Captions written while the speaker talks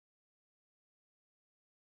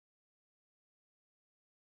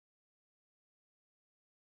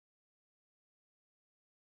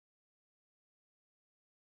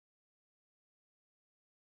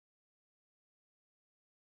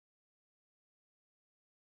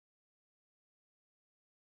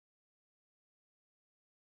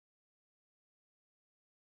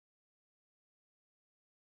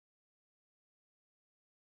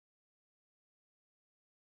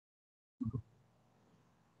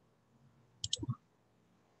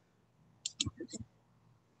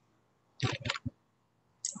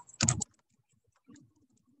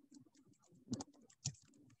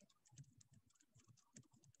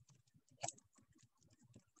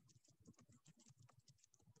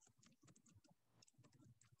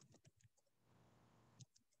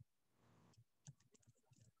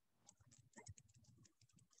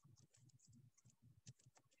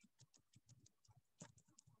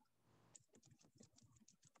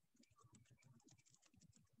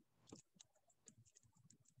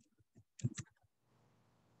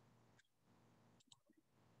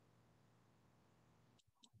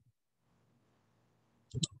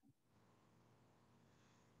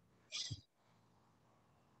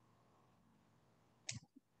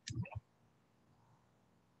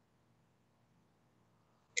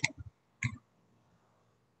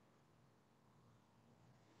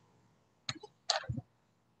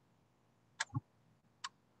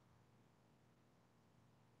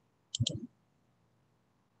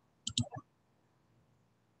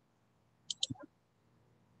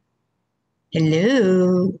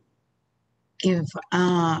Hello. Give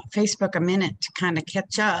Facebook a minute to kind of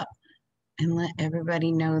catch up and let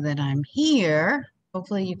everybody know that I'm here.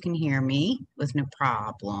 Hopefully you can hear me with no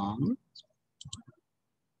problem.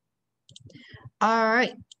 All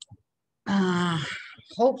right.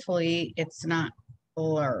 Hopefully it's not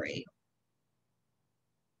blurry.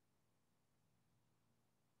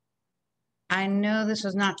 I know this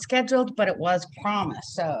was not scheduled, but it was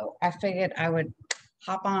promised. So I figured I would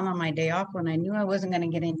hop on my day off when I knew I wasn't going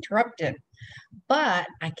to get interrupted. But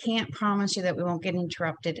I can't promise you that we won't get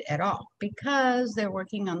interrupted at all because they're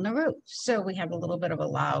working on the roof. So we have a little bit of a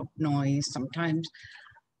loud noise sometimes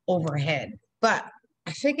overhead. But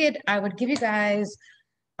I figured I would give you guys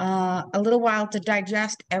a little while to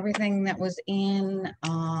digest everything that was in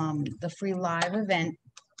the free live event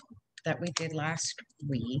that we did last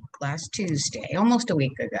Tuesday, almost a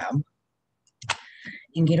week ago,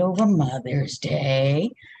 and get over Mother's Day.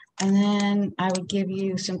 And then I would give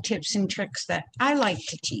you some tips and tricks that I like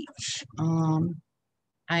to teach.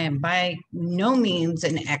 I am by no means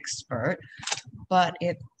an expert, but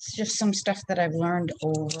it's just some stuff that I've learned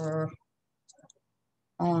over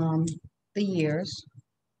the years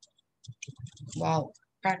while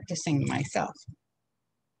practicing myself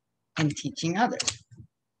and teaching others.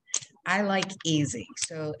 I like easy,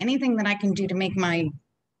 so anything that I can do to make my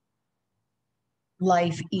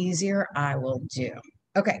life easier, I will do.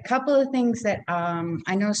 Okay, a couple of things that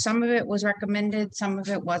I know some of it was recommended, some of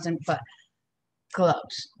it wasn't, but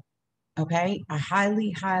gloves. Okay, I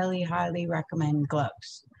highly, highly, highly recommend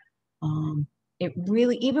gloves. It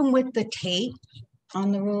really, even with the tape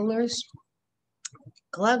on the rulers,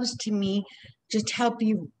 gloves to me just help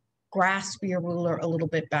you grasp your ruler a little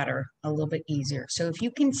bit better, a little bit easier. So if you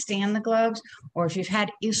can stand the gloves, or if you've had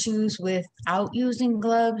issues without using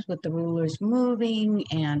gloves, with the rulers moving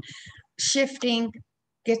and shifting,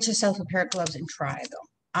 get yourself a pair of gloves and try them.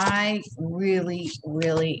 I really,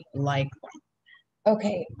 really like them.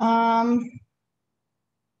 Okay,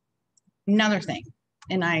 another thing,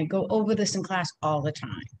 and I go over this in class all the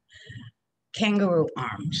time, kangaroo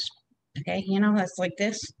arms. Okay, you know, that's like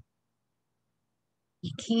this.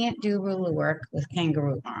 You can't do ruler work with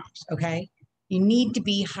kangaroo arms, okay? You need to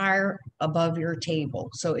be higher above your table.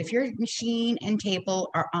 So if your machine and table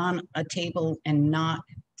are on a table and not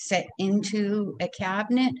set into a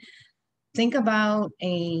cabinet, think about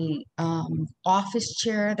a office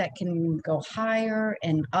chair that can go higher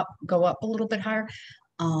and go up a little bit higher.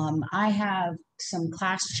 I have some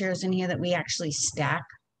class chairs in here that we actually stack,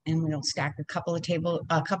 and we'll stack a couple of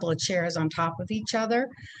chairs on top of each other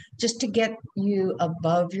just to get you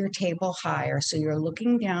above your table higher. So you're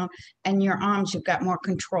looking down, and your arms, you've got more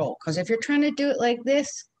control. Because if you're trying to do it like this,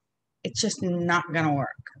 it's just not going to work.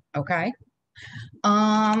 Okay.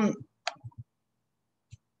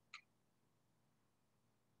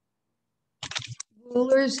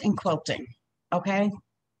 Rulers and quilting. Okay.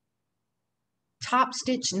 Top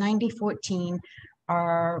stitch 9014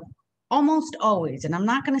 are almost always, and I'm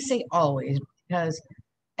not going to say always because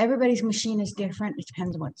everybody's machine is different. It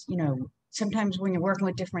depends on what's, sometimes when you're working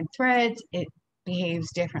with different threads, it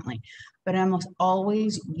behaves differently. But I almost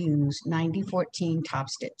always use 9014 top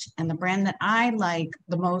stitch. And the brand that I like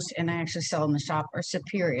the most, and I actually sell in the shop, are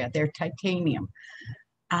Superior. They're titanium.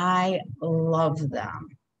 I love them.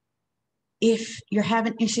 If you're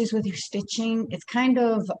having issues with your stitching, it's kind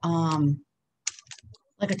of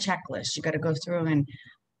like a checklist. You got to go through and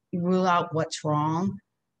rule out what's wrong.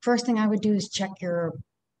 First thing I would do is check your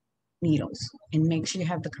needles and make sure you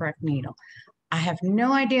have the correct needle. I have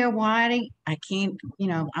no idea why. I can't,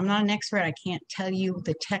 I'm not an expert. I can't tell you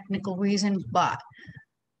the technical reason, but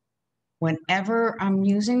whenever I'm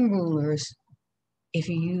using rulers, if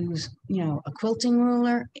you use, a quilting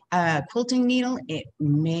ruler, quilting needle, it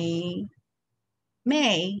may,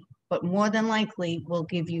 but more than likely will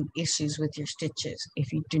give you issues with your stitches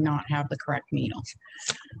if you do not have the correct needles.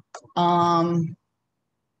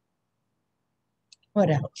 What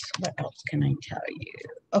else can I tell you?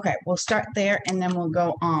 Okay, we'll start there and then we'll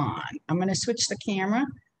go on. I'm going to switch the camera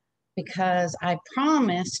because I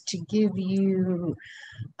promised to give you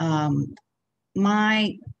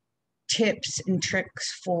my tips and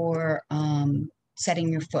tricks for setting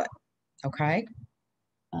your foot. Okay.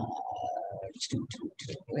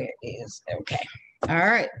 Where is, okay. All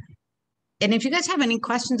right. And if you guys have any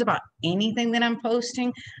questions about anything that I'm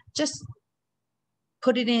posting, just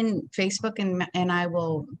put it in Facebook and I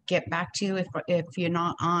will get back to you if you're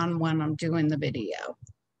not on when I'm doing the video.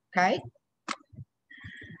 Okay.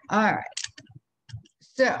 All right.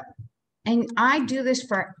 So And I do this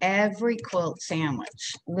for every quilt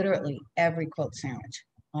sandwich, literally every quilt sandwich.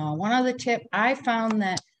 One other tip, I found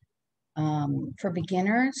that for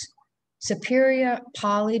beginners, Superior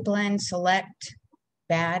Poly Blend Select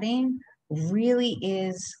batting really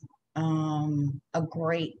is a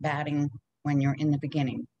great batting when you're in the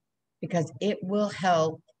beginning, because it will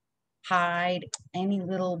help hide any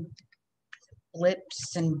little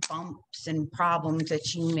blips and bumps and problems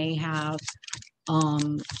that you may have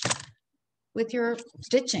with your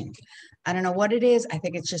stitching. I don't know what it is. I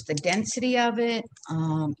think it's just the density of it.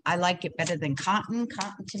 I like it better than cotton.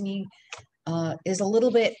 Cotton to me is a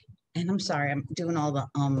little bit, and I'm sorry, I'm doing all the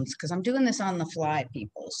ums because I'm doing this on the fly,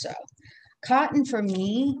 people. So cotton for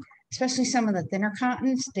me, especially some of the thinner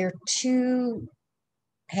cottons, they're too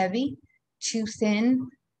heavy, too thin.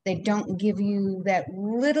 They don't give you that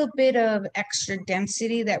little bit of extra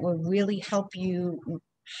density that will really help you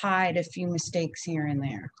hide a few mistakes here and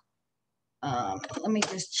there. Let me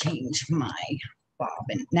just change my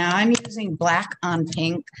bobbin. Now I'm using black on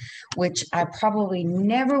pink, which I probably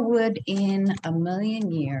never would in a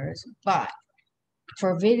million years, but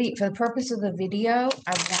for the purpose of the video,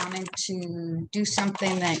 I wanted to do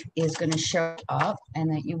something that is going to show up and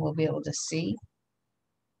that you will be able to see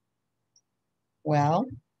well.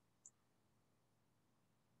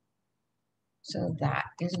 So that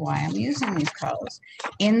is why I'm using these colors.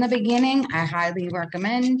 In the beginning, I highly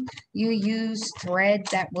recommend you use thread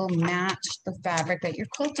that will match the fabric that you're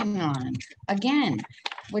quilting on. Again,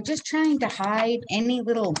 we're just trying to hide any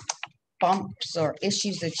little bumps or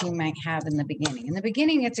issues that you might have in the beginning. In the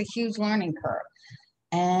beginning, it's a huge learning curve.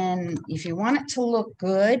 And if you want it to look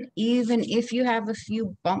good, even if you have a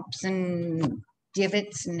few bumps and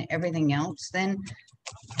divots and everything else, then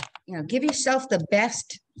give yourself the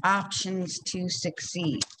best options to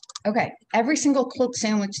succeed. Okay, every single quilt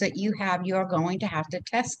sandwich that you have, you're going to have to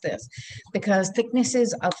test this because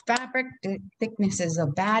thicknesses of fabric, thicknesses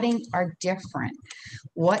of batting are different.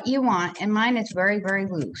 What you want, and mine is very, very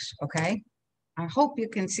loose, okay? I hope you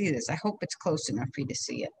can see this. I hope it's close enough for you to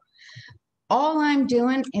see it. All I'm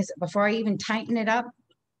doing is, before I even tighten it up,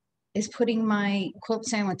 is putting my quilt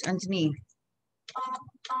sandwich underneath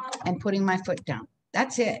and putting my foot down.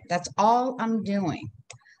 That's it. That's all I'm doing.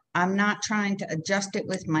 I'm not trying to adjust it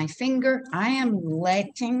with my finger. I am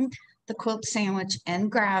letting the quilt sandwich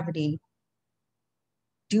and gravity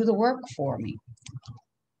do the work for me.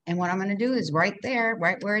 And what I'm going to do is right there,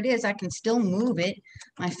 right where it is, I can still move it.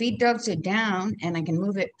 My feet dogs it down and I can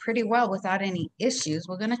move it pretty well without any issues.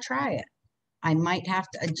 We're going to try it. I might have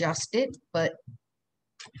to adjust it, but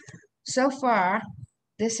so far,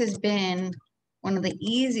 this has been one of the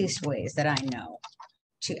easiest ways that I know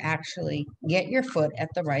to actually get your foot at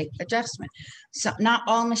the right adjustment. So not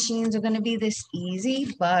all machines are going to be this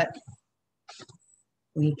easy, but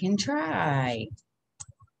we can try.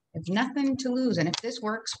 If nothing to lose, and if this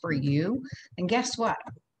works for you, then guess what?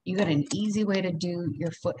 You got an easy way to do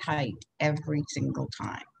your foot height every single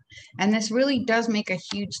time. And this really does make a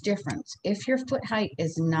huge difference. If your foot height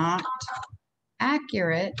is not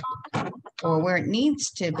accurate, or where it needs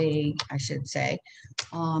to be, I should say,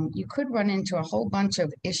 you could run into a whole bunch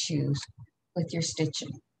of issues with your stitching.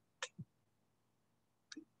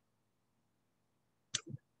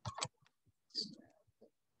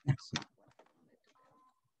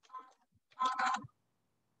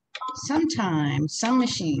 Sometimes, some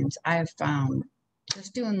machines I have found,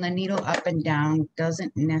 just doing the needle up and down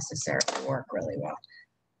doesn't necessarily work really well.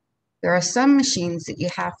 There are some machines that you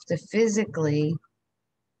have to physically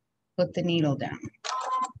put the needle down.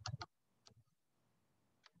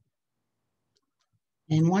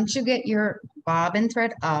 And once you get your bobbin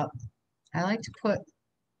thread up, I like to put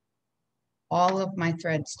all of my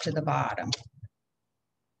threads to the bottom,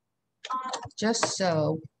 just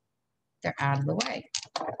so they're out of the way.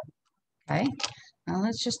 Okay, now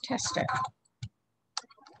let's just test it.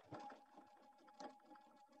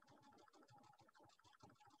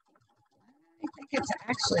 I think it's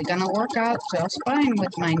actually going to work out just fine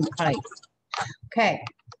with my height. Okay,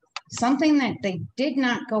 something that they did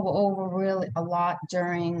not go over really a lot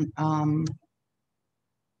during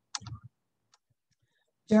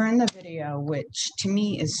the video, which to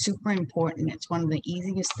me is super important. It's one of the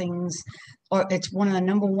easiest things, or it's one of the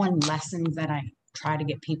 #1 lessons that I try to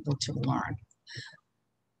get people to learn.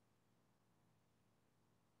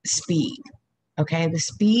 Speed. Okay, the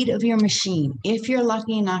speed of your machine. If you're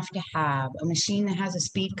lucky enough to have a machine that has a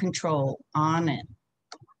speed control on it,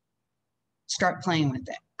 start playing with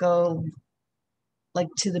it. Go like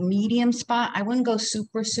to the medium spot. I wouldn't go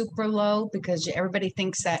super, super low because everybody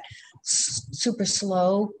thinks that super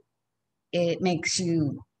slow, it makes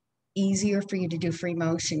you easier for you to do free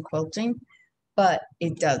motion quilting, but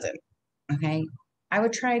it doesn't. Okay. I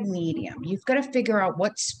would try medium. You've got to figure out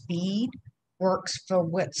what speed works for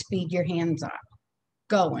what speed your hands are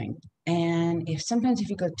going. And if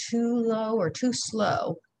you go too low or too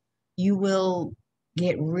slow, you will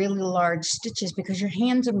get really large stitches because your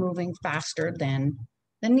hands are moving faster than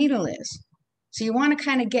the needle is. So you want to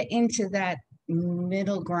kind of get into that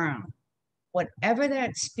middle ground. Whatever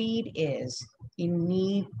that speed is, you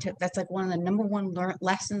need to, that's like one of the number one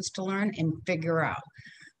lessons to learn and figure out.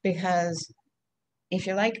 Because if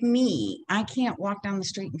you're like me, I can't walk down the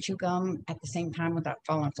street and chew gum at the same time without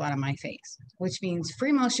falling flat on my face, which means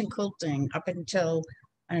free motion quilting up until,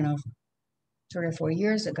 I don't know, 3 or 4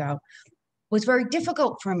 years ago was very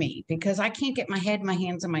difficult for me because I can't get my head, my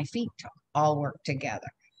hands, and my feet to all work together.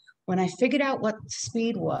 When I figured out what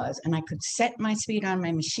speed was and I could set my speed on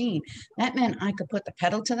my machine, that meant I could put the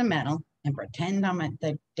pedal to the metal and pretend I'm at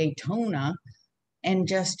the Daytona and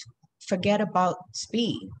just forget about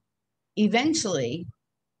speed. Eventually,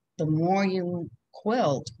 the more you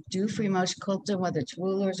quilt, do free motion quilting, whether it's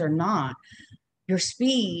rulers or not, your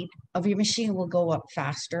speed of your machine will go up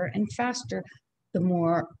faster and faster the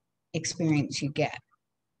more experience you get.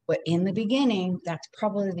 But in the beginning, that's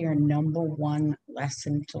probably your number one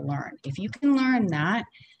lesson to learn. If you can learn that,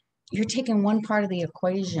 you're taking one part of the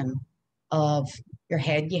equation of your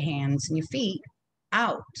head, your hands, and your feet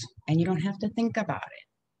out, and you don't have to think about it.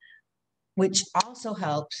 Which also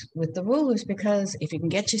helps with the rulers because if you can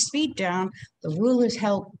get your speed down, the rulers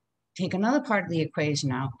help take another part of the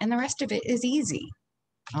equation out, and the rest of it is easy.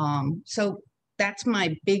 So that's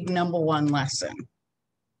my big number one lesson.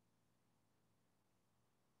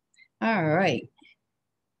 All right.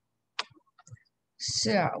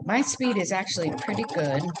 So my speed is actually pretty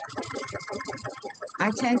good. I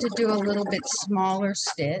tend to do a little bit smaller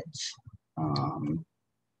stitch.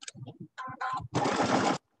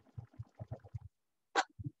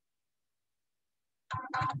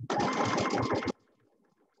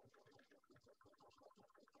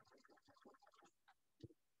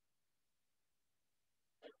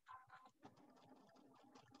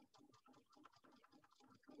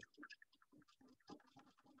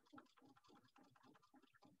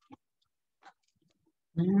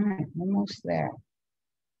 All right, almost there.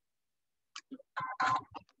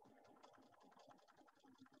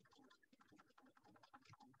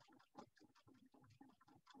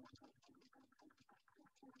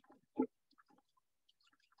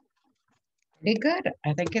 Pretty good.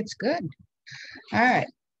 I think it's good. All right.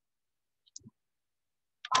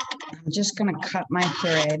 I'm just going to cut my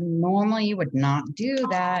thread. Normally, you would not do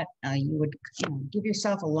that. You would give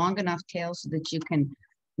yourself a long enough tail so that you can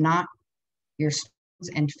knot your strands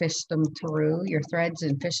and fish them through your threads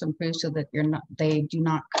and fish them through so that they do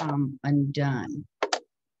not come undone.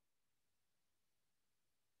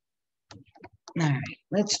 All right,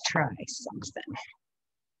 let's try something.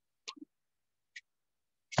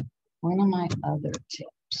 One of my other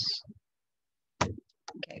tips.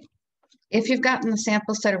 Okay. If you've gotten the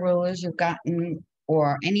sample set of rulers,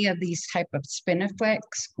 or any of these type of Spinifex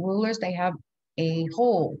rulers, they have a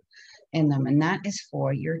hole in them, and that is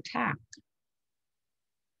for your tack.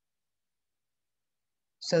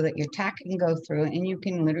 So that your tack can go through and you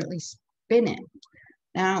can literally spin it.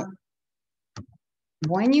 Now,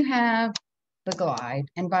 when you have the glide,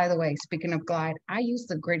 and by the way, speaking of glide, I use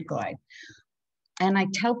the grid glide. And I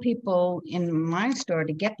tell people in my store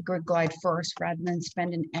to get the grid glide first rather than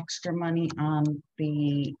spending extra money on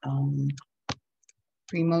the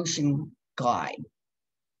free motion glide.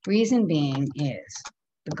 Reason being is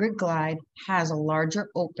the grid glide has a larger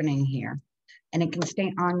opening here and it can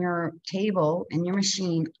stay on your table and your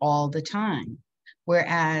machine all the time.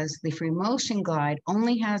 Whereas the free motion glide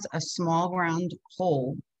only has a small round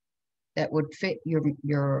hole that would fit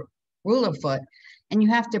your ruler foot, and you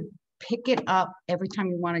have to pick it up every time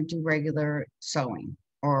you want to do regular sewing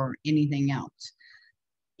or anything else.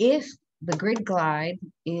 If the grid glide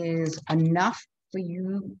is enough for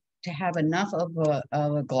you to have enough of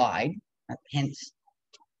a glide, hence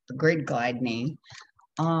the grid glide name,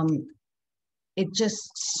 it just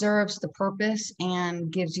serves the purpose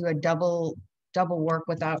and gives you a double work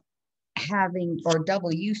without having, or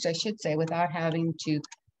double use, I should say, without having to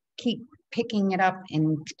keep picking it up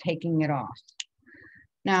and taking it off.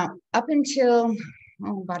 Now, up until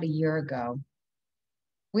about a year ago,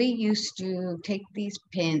 we used to take these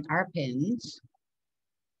our pins,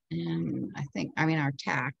 and our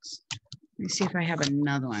tacks. Let me see if I have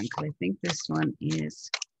another one, because I think this one is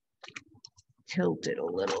tilted a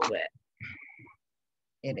little bit.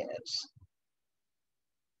 It is.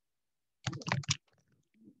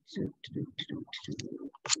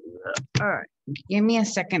 All right, give me a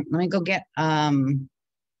second. Let me go get another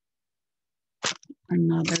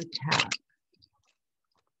tab.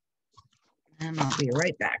 And I'll be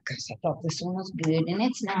right back because I thought this one was good and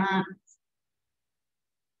it's not.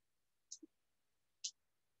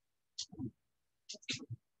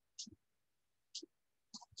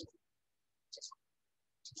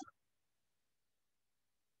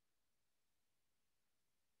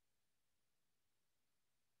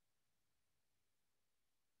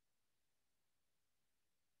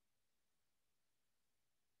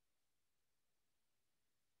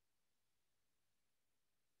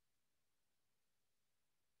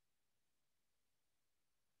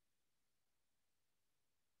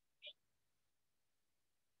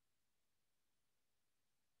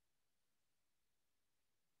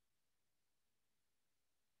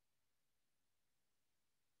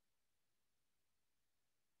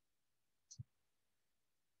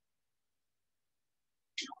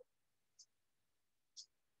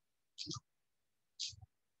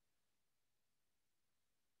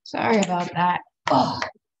 Sorry about that. Oh,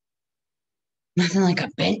 nothing like a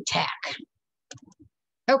bent tack.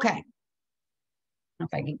 Okay. If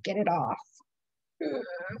I can get it off.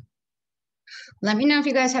 Let me know if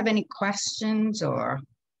you guys have any questions or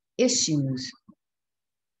issues.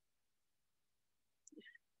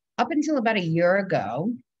 Up until about a year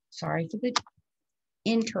ago, sorry for the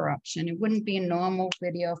interruption. It wouldn't be a normal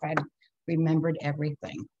video if I remembered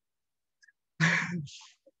everything.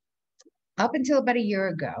 Up until about a year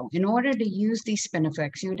ago, in order to use these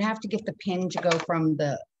spinifex, you would have to get the pin to go from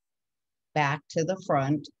the back to the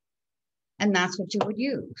front, and that's what you would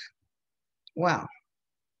use. Well,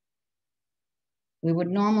 we would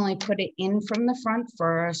normally put it in from the front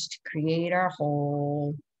first, create our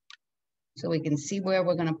hole, so we can see where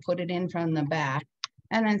we're going to put it in from the back,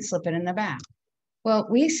 and then slip it in the back. Well,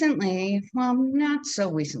 recently, well, not so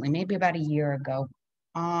recently, maybe about a year ago,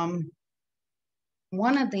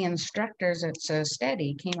 one of the instructors at So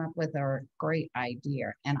Steady came up with a great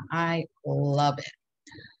idea, and I love it.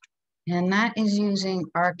 And that is using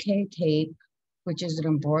RK tape, which is an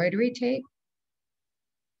embroidery tape.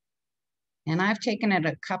 And I've taken it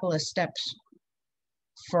a couple of steps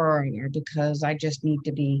further because I just need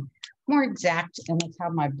to be more exact, and that's how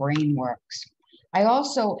my brain works. I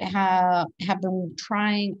also have been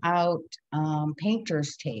trying out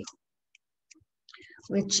painter's tape,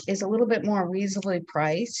 which is a little bit more reasonably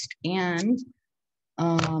priced and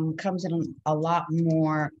comes in a lot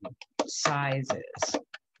more sizes.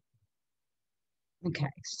 Okay,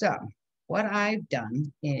 so what I've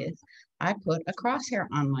done is I put a crosshair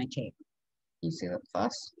on my tape. You see that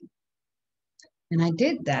fuss? And I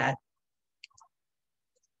did that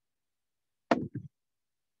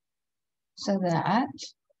so that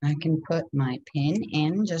I can put my pin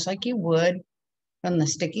in just like you would from the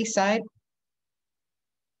sticky side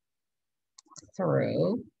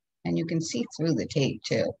through, and you can see through the tape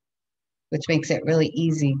too, which makes it really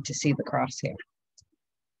easy to see the crosshair.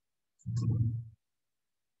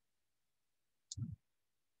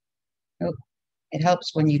 Oh, it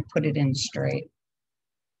helps when you put it in straight.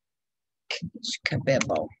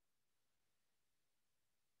 Kabibble.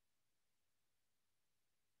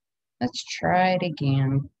 Let's try it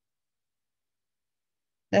again.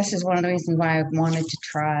 This is one of the reasons why I've wanted to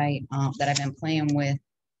try, that I've been playing with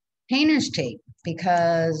painter's tape,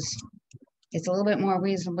 because it's a little bit more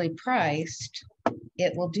reasonably priced.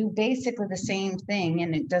 It will do basically the same thing,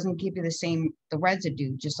 and it doesn't give you the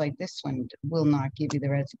residue, just like this one will not give you the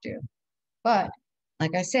residue. But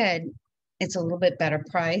like I said, it's a little bit better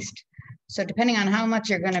priced. So depending on how much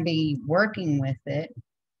you're going to be working with it,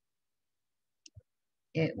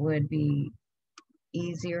 it would be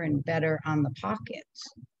easier and better on the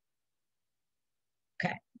pockets.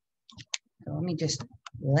 Okay, so let me just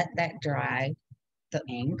let that dry, the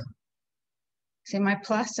ink. See my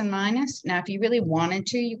plus and minus? Now, if you really wanted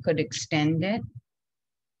to, you could extend it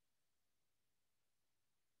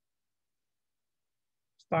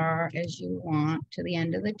as far as you want to the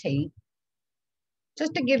end of the tape,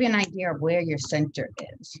 just to give you an idea of where your center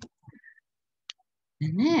is.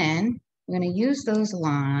 And then we're going to use those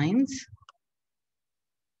lines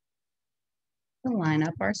to line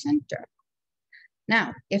up our center.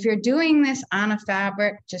 Now, if you're doing this on a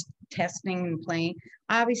fabric, just testing and playing,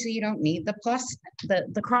 obviously you don't need the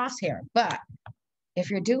crosshair. But if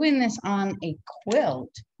you're doing this on a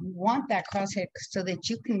quilt, you want that crosshair so that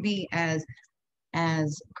you can be as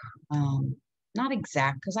not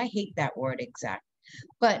exact, because I hate that word exact,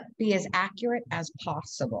 but be as accurate as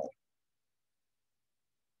possible.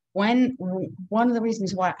 One of the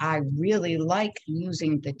reasons why I really like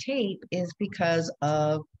using the tape is because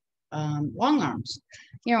of long arms,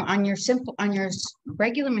 on your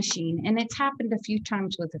regular machine. And it's happened a few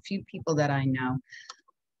times with a few people that I know.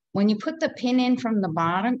 When you put the pin in from the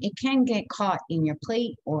bottom, it can get caught in your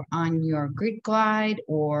plate or on your grid glide,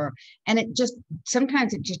 and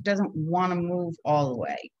sometimes it just doesn't want to move all the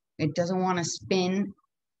way. It doesn't want to spin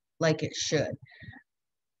like it should.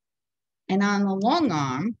 And on the long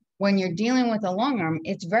arm, when you're dealing with a long arm,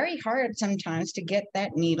 it's very hard sometimes to get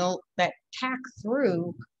that needle, that tack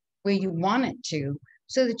through where you want it to,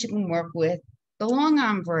 so that you can work with the long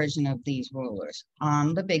arm version of these rulers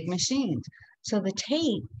on the big machines. So the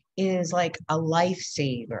tape is like a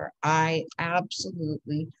lifesaver. I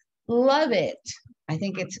absolutely love it. I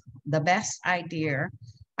think it's the best idea.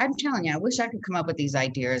 I'm telling you, I wish I could come up with these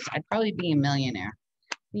ideas. I'd probably be a millionaire.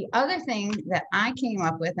 The other thing that I came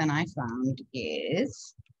up with and I found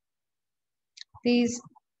is these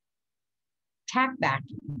tack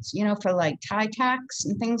backings, for like tie tacks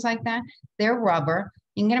and things like that. They're rubber.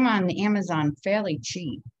 You can get them on Amazon fairly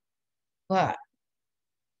cheap, but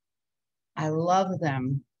I love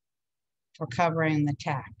them for covering the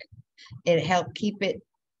tack. It helps keep it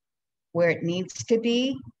where it needs to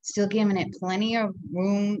be, still giving it plenty of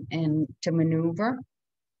room and to maneuver,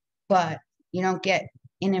 but you don't get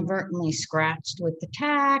inadvertently scratched with the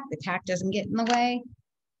tack. The tack doesn't get in the way.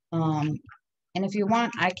 And if you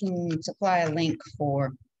want, I can supply a link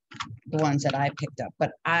for the ones that I picked up,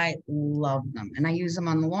 but I love them and I use them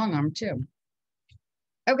on the long arm too.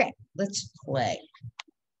 Okay, let's play.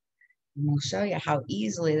 And we'll show you how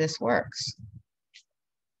easily this works.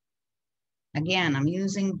 Again, I'm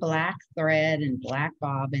using black thread and black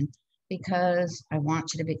bobbin because I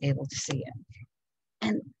want you to be able to see it.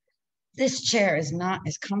 And this chair is not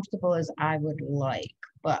as comfortable as I would like,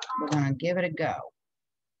 but we're going to give it a go.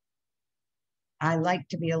 I like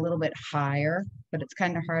to be a little bit higher, but it's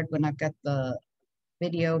kind of hard when I've got the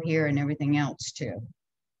video here and everything else too.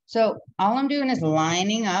 So all I'm doing is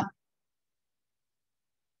lining up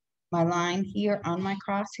my line here on my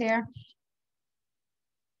crosshair.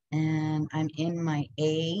 And I'm in my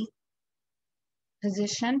A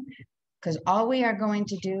position, because all we are going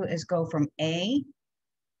to do is go from A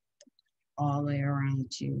all the way around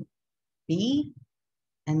to B,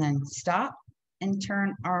 and then stop and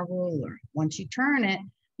turn our ruler. Once you turn it,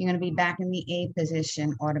 you're going to be back in the A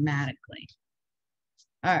position automatically.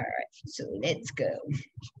 All right, so let's go.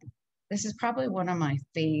 This is probably one of my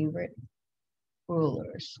favorite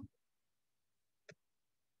rulers.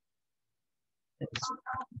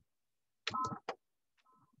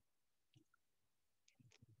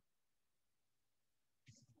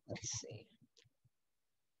 Let's see.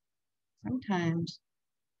 Sometimes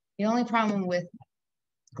the only problem with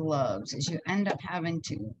gloves is you end up having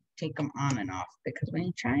to take them on and off, because when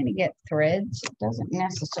you're trying to get threads, it doesn't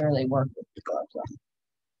necessarily work with the gloves on.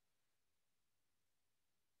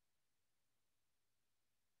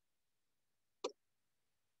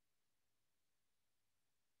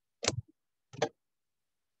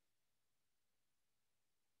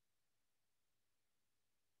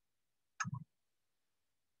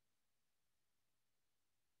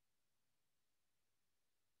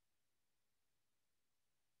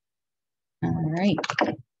 All right,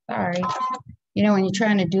 sorry. When you're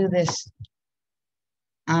trying to do this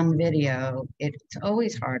on video, it's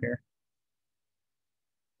always harder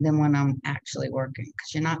than when I'm actually working,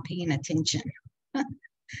 because you're not paying attention.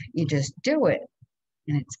 You just do it,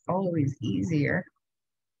 and it's always easier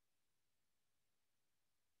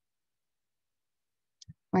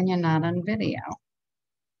when you're not on video.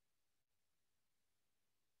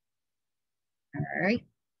 All right.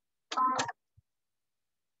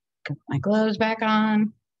 Put my gloves back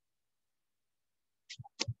on.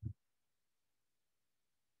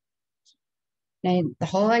 Now, the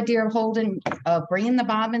whole idea of bringing the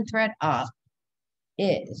bobbin thread up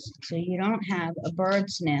is so you don't have a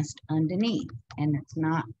bird's nest underneath, and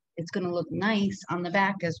it's going to look nice on the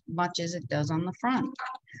back as much as it does on the front.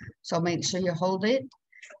 So make sure you hold it.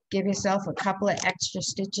 Give yourself a couple of extra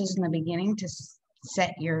stitches in the beginning to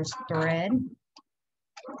set your thread.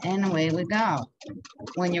 And away we go.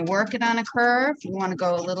 When you're working on a curve, you want to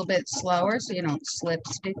go a little bit slower so you don't slip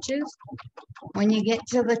stitches. When you get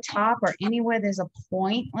to the top or anywhere there's a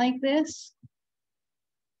point like this,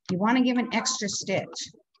 you want to give an extra stitch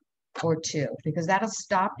or two, because that'll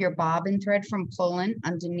stop your bobbin thread from pulling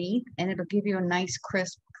underneath, and it'll give you a nice,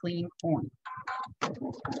 crisp, clean point.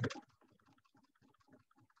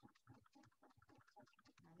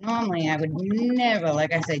 Normally, I would never,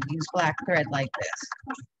 like I said, use black thread like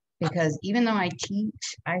this, because even though I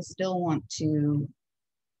teach, I still want to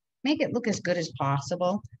make it look as good as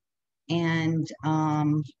possible. And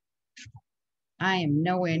I am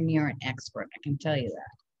nowhere near an expert, I can tell you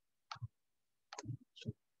that.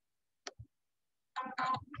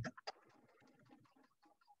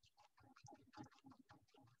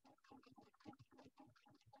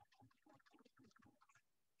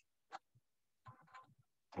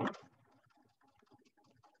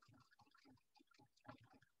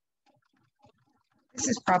 This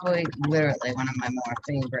is probably literally one of my more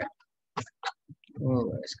favorite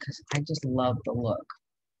rulers because I just love the look.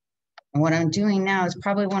 And what I'm doing now is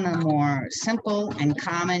probably one of the more simple and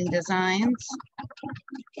common designs,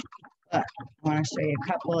 but I want to show you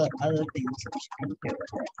a couple of other things that you can do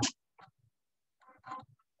with it.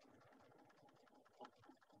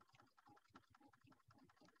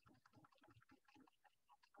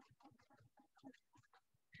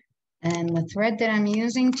 And the thread that I'm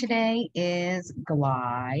using today is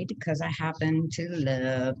Glide because I happen to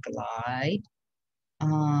love Glide.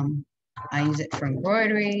 I use it for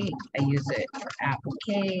embroidery. I use it for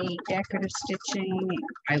applique, decorative stitching.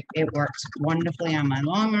 It works wonderfully on my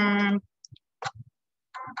long arm.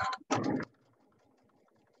 And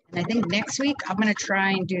I think next week I'm going to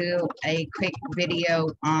try and do a quick video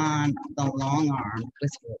on the long arm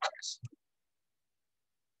with rulers.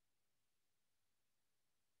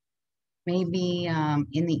 Maybe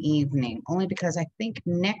in the evening, only because I think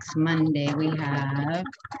next Monday we have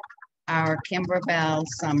our Kimberbell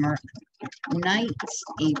Summer Nights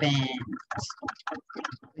event,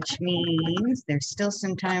 which means there's still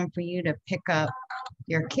some time for you to pick up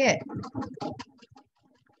your kit.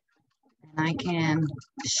 And I can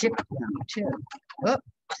ship them too. Oh,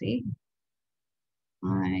 see?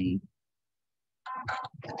 I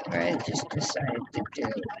just decided to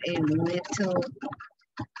do a little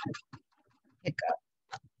hiccup.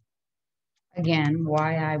 Again,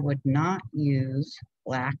 why I would not use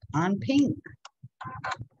black on pink.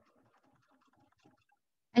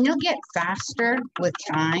 And you'll get faster with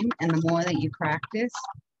time and the more that you practice.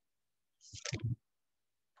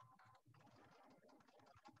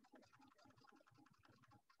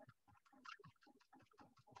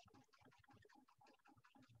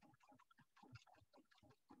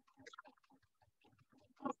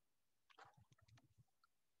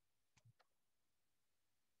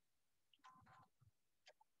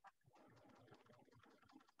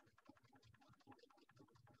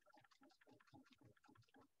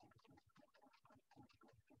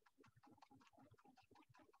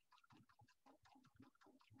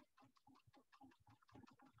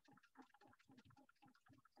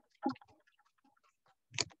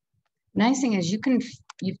 Nice thing is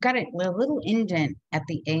you've got a little indent at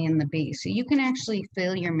the A and the B, so you can actually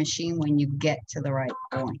fill your machine when you get to the right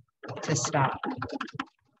point to stop.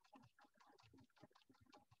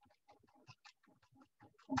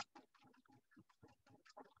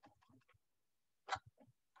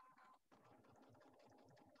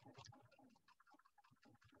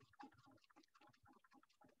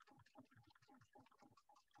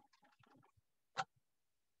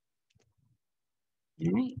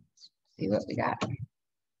 All right, see what we got.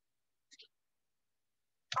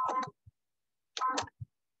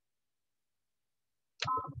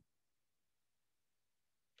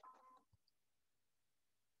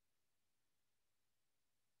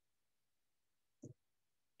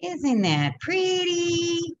 Isn't that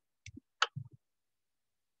pretty?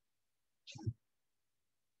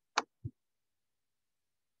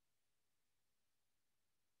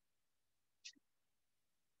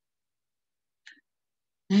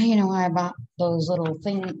 Now you know why I bought those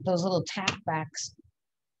little tack backs.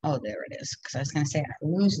 Oh, there it is. Because I was going to say I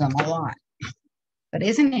lose them a lot. But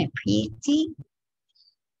isn't it pretty?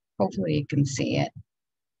 Hopefully you can see it.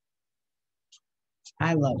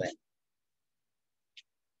 I love it.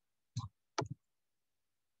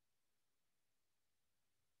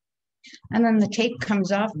 And then the tape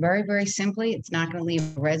comes off very, very simply. It's not going to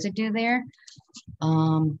leave residue there.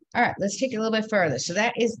 All right, let's take it a little bit further. So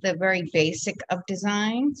that is the very basic of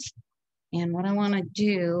designs. And what I want to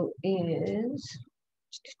do is,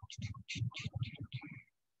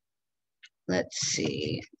 let's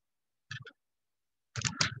see.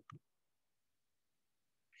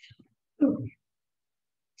 All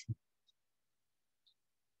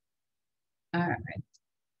right.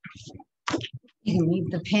 You can leave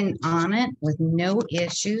the pin on it with no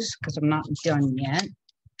issues because I'm not done yet.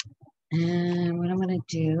 And what I'm going to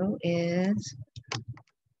do is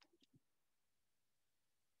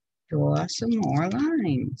draw some more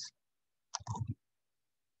lines.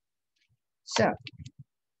 So,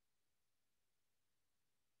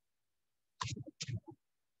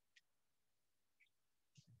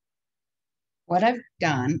 what I've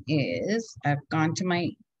done is I've gone to my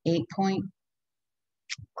 8-point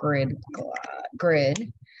grid.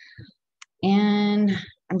 And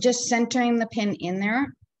I'm just centering the pin in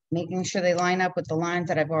there, making sure they line up with the lines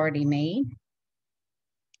that I've already made.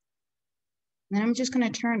 And then I'm just going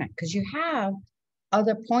to turn it because you have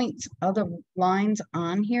other points, other lines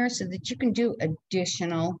on here so that you can do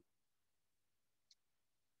additional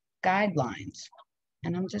guidelines.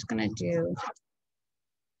 And I'm just going to do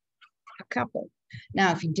a couple.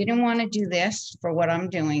 Now, if you didn't want to do this for what I'm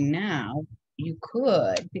doing now, you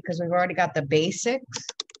could, because we've already got the basics.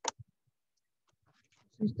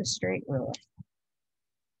 Use the straight ruler.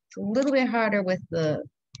 It's a little bit harder with the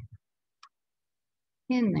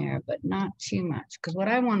pin there, but not too much. Because what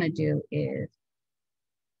I want to do is,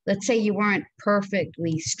 let's say you weren't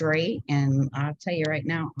perfectly straight, and I'll tell you right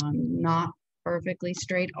now, I'm not perfectly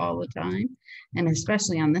straight all the time, and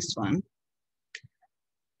especially on this one.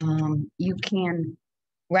 You can,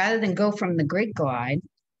 rather than go from the grid glide,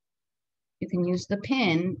 you can use the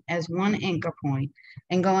pin as one anchor point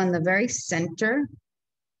and go in the very center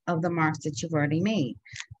of the marks that you've already made.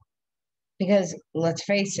 Because let's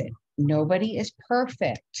face it, nobody is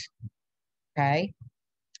perfect, okay?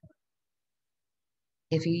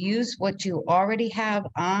 If you use what you already have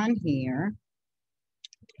on here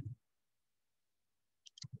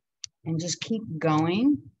and just keep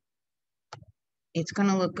going, it's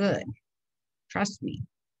gonna look good, trust me.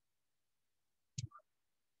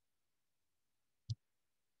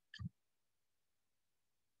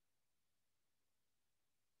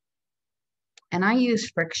 And I use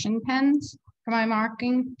friction pens for my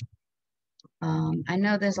marking. I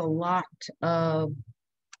know there's a lot of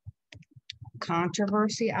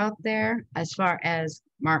controversy out there as far as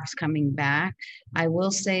marks coming back. I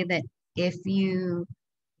will say that if you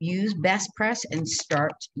use best press and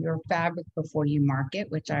start your fabric before you mark it,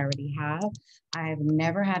 which I already have, I've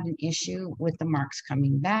never had an issue with the marks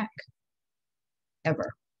coming back,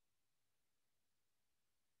 ever.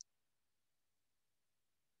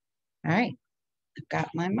 All right, I've got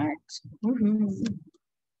my marks. All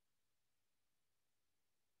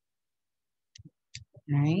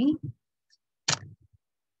right.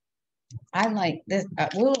 I like this.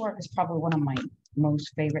 Rulerwork is probably one of my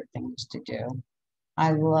most favorite things to do.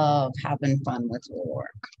 I love having fun with rulerwork.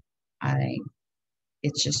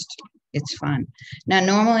 It's fun. Now,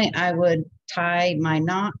 normally I would tie my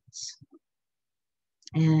knots,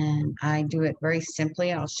 and I do it very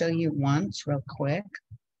simply. I'll show you once real quick.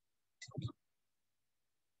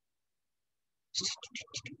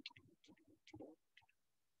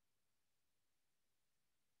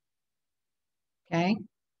 Okay,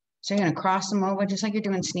 so you're gonna cross them over just like you're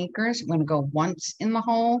doing sneakers. You're gonna go once in the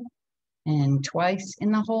hole and twice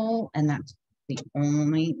in the hole, and that's the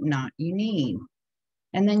only knot you need.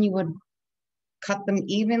 And then you would cut them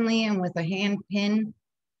evenly, and with a hand pin,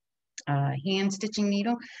 hand stitching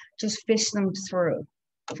needle, just fish them through.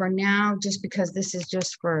 For now, just because this is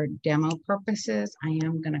just for demo purposes, I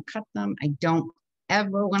am going to cut them. I don't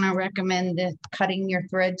ever want to recommend this, cutting your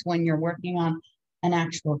threads when you're working on an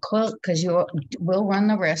actual quilt, because you will run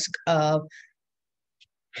the risk of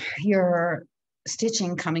your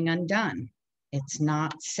stitching coming undone. It's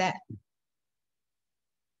not set.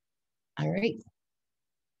 All right,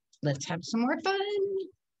 let's have some more fun.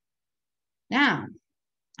 Now,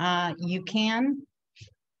 you can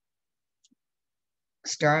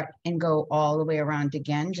start and go all the way around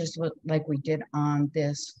again, just like we did on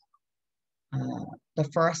this, the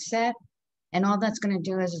first set. And all that's going to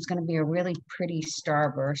do is it's going to be a really pretty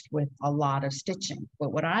starburst with a lot of stitching.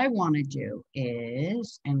 But what I want to do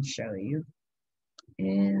is, and show you,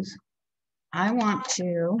 is I want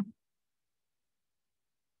to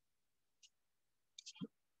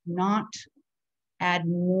not add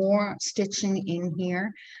more stitching in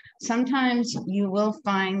here. Sometimes you will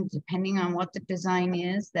find, depending on what the design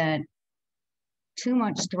is, that too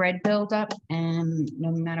much thread buildup, and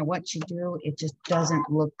no matter what you do, it just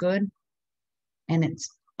doesn't look good. And it's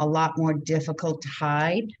a lot more difficult to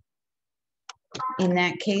hide. In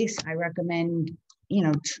that case, I recommend,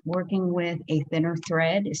 working with a thinner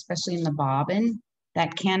thread, especially in the bobbin,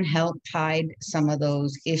 that can help hide some of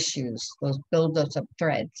those issues, those buildups of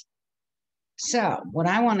threads. So what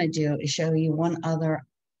I want to do is show you one other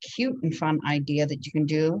cute and fun idea that you can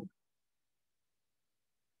do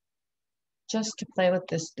just to play with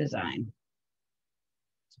this design.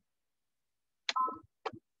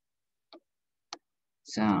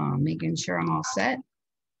 So making sure I'm all set.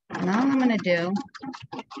 And all I'm going to do,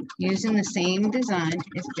 using the same design,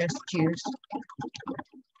 is just use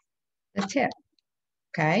the tip.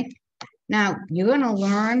 Okay. Now you're going to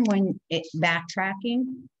learn when it's backtracking,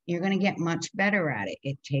 you're going to get much better at it.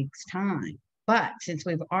 It takes time. But since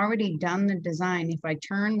we've already done the design, if I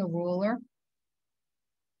turn the ruler,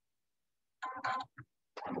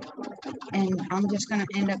 and I'm just going to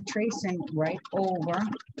end up tracing right over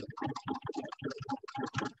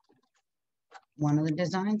one of the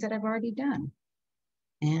designs that I've already done.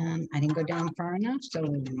 And I didn't go down far enough, so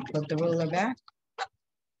we're going to put the ruler back.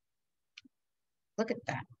 Look at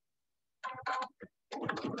that.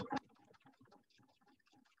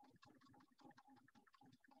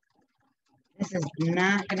 This is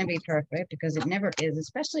not going to be perfect because it never is,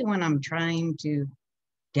 especially when I'm trying to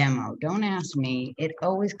demo. Don't ask me. It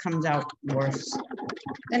always comes out worse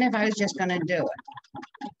than if I was just going to do it.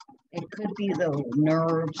 It could be the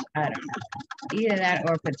nerves. I don't know. Either that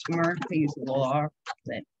or if it's Murphy's Law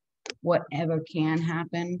that whatever can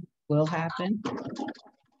happen will happen. But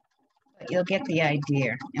you'll get the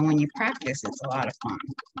idea. And when you practice, it's a lot of fun.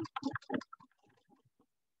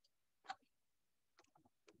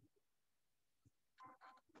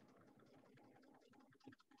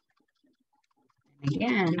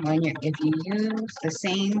 Again, if you use the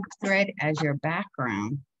same thread as your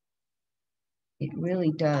background, it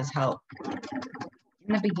really does help.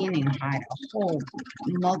 In the beginning, hide a whole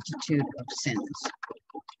multitude of sins.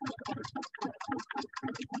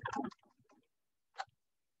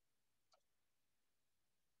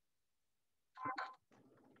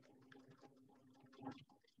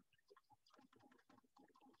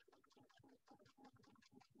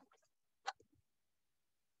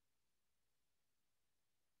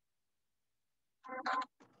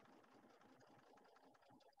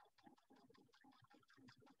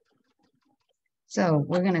 So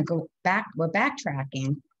we're going to go back, we're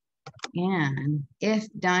backtracking, and if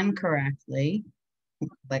done correctly,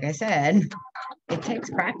 like I said, it takes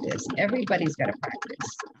practice. Everybody's got to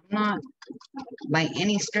practice. I'm not by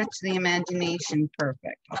any stretch of the imagination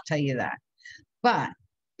perfect, I'll tell you that. But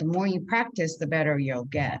the more you practice, the better you'll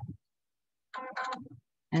get.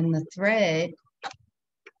 And the thread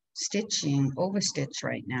stitching, overstitch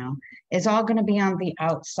right now, is all going to be on the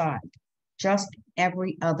outside, just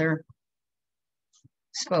every other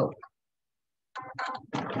spoke.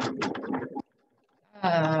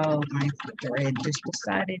 Oh, my thread just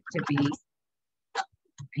decided to be a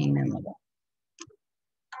pain in the butt.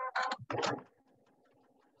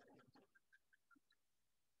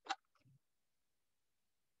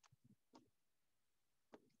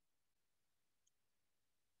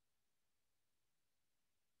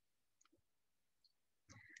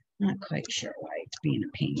 Not quite sure why it's being a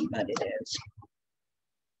pain, but it is.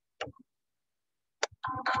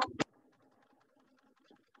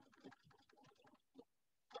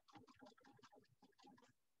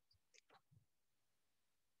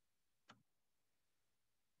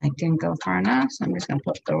 I didn't go far enough, so I'm just going to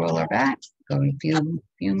put the ruler back, go a few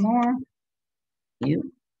more.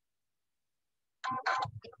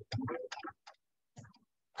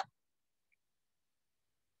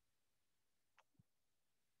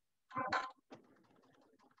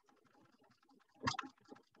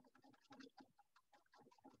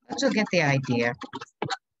 But you'll get the idea.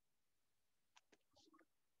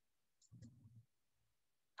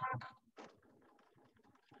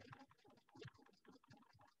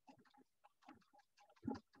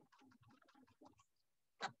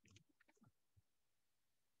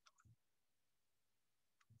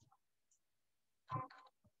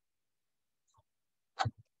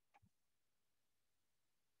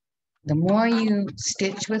 The more you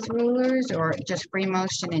stitch with rulers or just free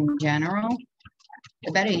motion in general,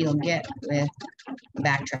 the better you'll get with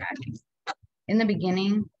backtracking. In the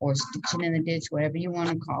beginning, or stitching in the ditch, whatever you want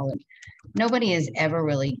to call it, nobody is ever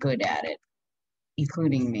really good at it,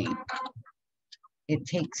 including me. It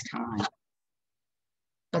takes time.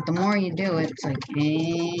 But the more you do it, it's like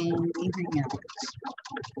anything else.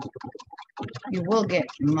 You will get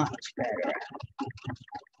much better at it.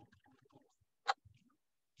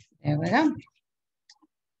 There we go. Let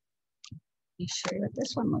me show you what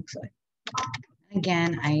this one looks like.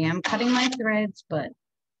 Again, I am cutting my threads, but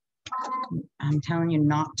I'm telling you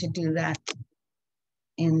not to do that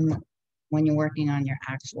when you're working on your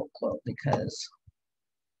actual quilt because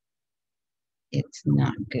it's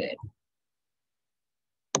not good.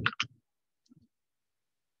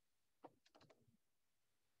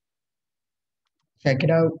 Check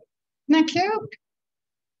it out. Isn't that cute?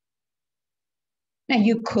 Now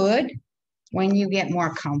you could, when you get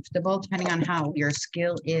more comfortable, depending on how your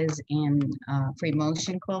skill is in free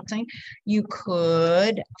motion quilting, you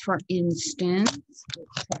could, for instance,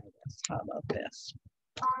 let's try this. How about this?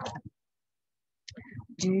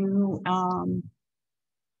 Do a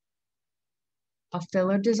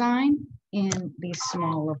filler design in these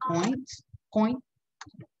smaller points.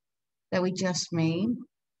 that we just made.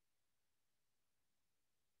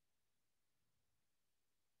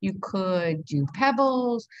 You could do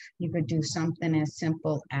pebbles. You could do something as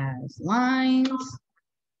simple as lines.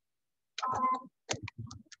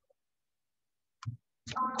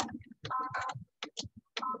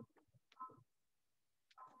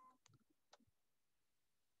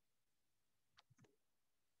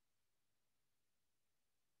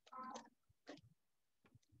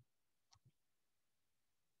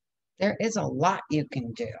 There is a lot you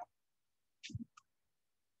can do,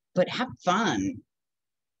 but have fun.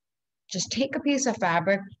 Just take a piece of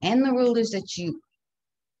fabric and the rulers that you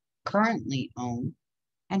currently own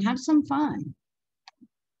and have some fun.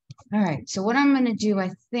 All right, so what I'm going to do, I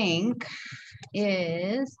think,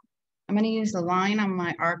 is I'm going to use the line on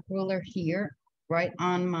my arc ruler here, right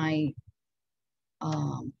on my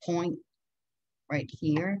point right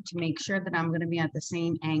here, to make sure that I'm going to be at the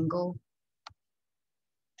same angle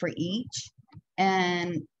for each.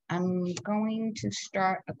 And I'm going to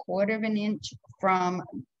start 1/4 of an inch from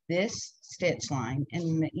this stitch line.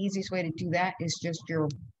 And the easiest way to do that is just your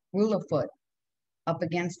ruler foot up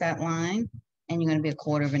against that line, and you're going to be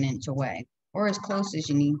 1/4 of an inch away, or as close as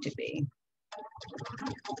you need to be.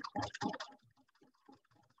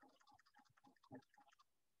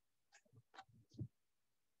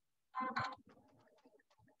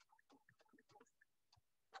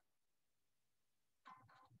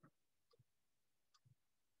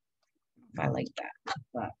 If I like that,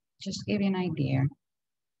 but just give you an idea.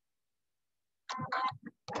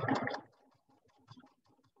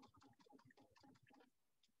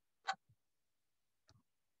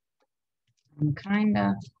 I'm kind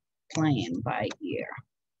of playing by ear,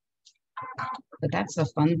 but that's the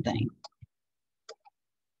fun thing.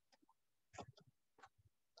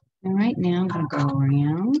 All right, now I'm going to go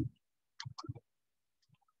around.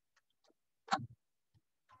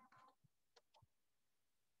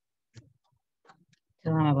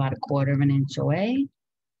 Till I'm about 1/4 of an inch away.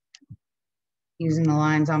 Using the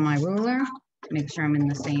lines on my ruler to make sure I'm in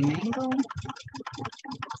the same angle.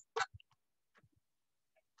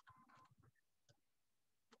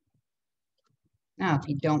 Now, if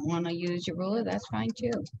you don't want to use your ruler, that's fine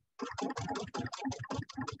too.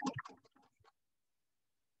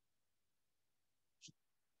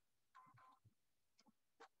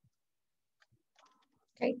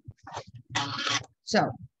 Okay. So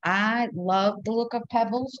I love the look of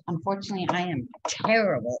pebbles. Unfortunately, I am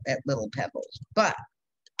terrible at little pebbles, but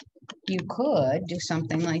you could do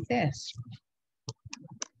something like this.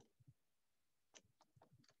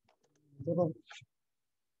 Little,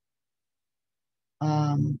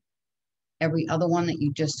 every other one that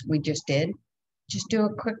we just did, just do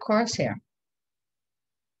a quick crosshair.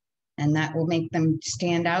 And that will make them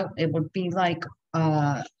stand out. It would be like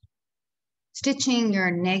stitching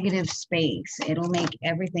your negative space. It'll make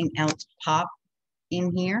everything else pop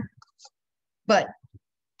in here. But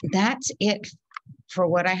that's it for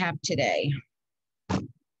what I have today.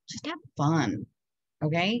 Just have fun,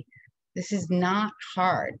 okay? This is not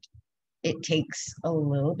hard. It takes a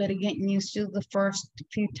little bit of getting used to the first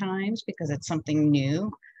few times because it's something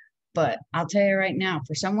new. But I'll tell you right now,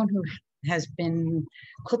 for someone who has been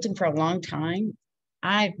quilting for a long time,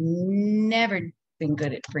 I've never been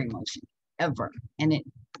good at free motion, ever. And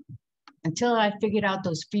until I figured out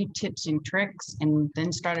those few tips and tricks and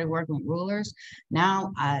then started working with rulers,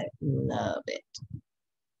 now I love it.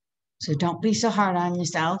 So don't be so hard on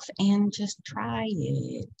yourself and just try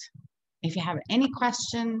it. If you have any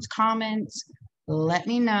questions, comments, let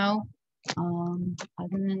me know.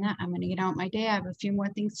 Other than that, I'm going to get out my day. I have a few more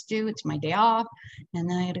things to do. It's my day off. And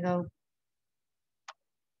then I got to go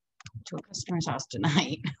to a customer's house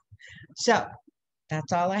tonight. So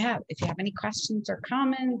that's all I have. If you have any questions or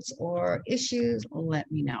comments or issues,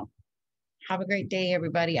 let me know. Have a great day,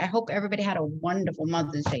 everybody. I hope everybody had a wonderful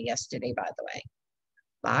Mother's Day yesterday, by the way.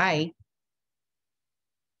 Bye.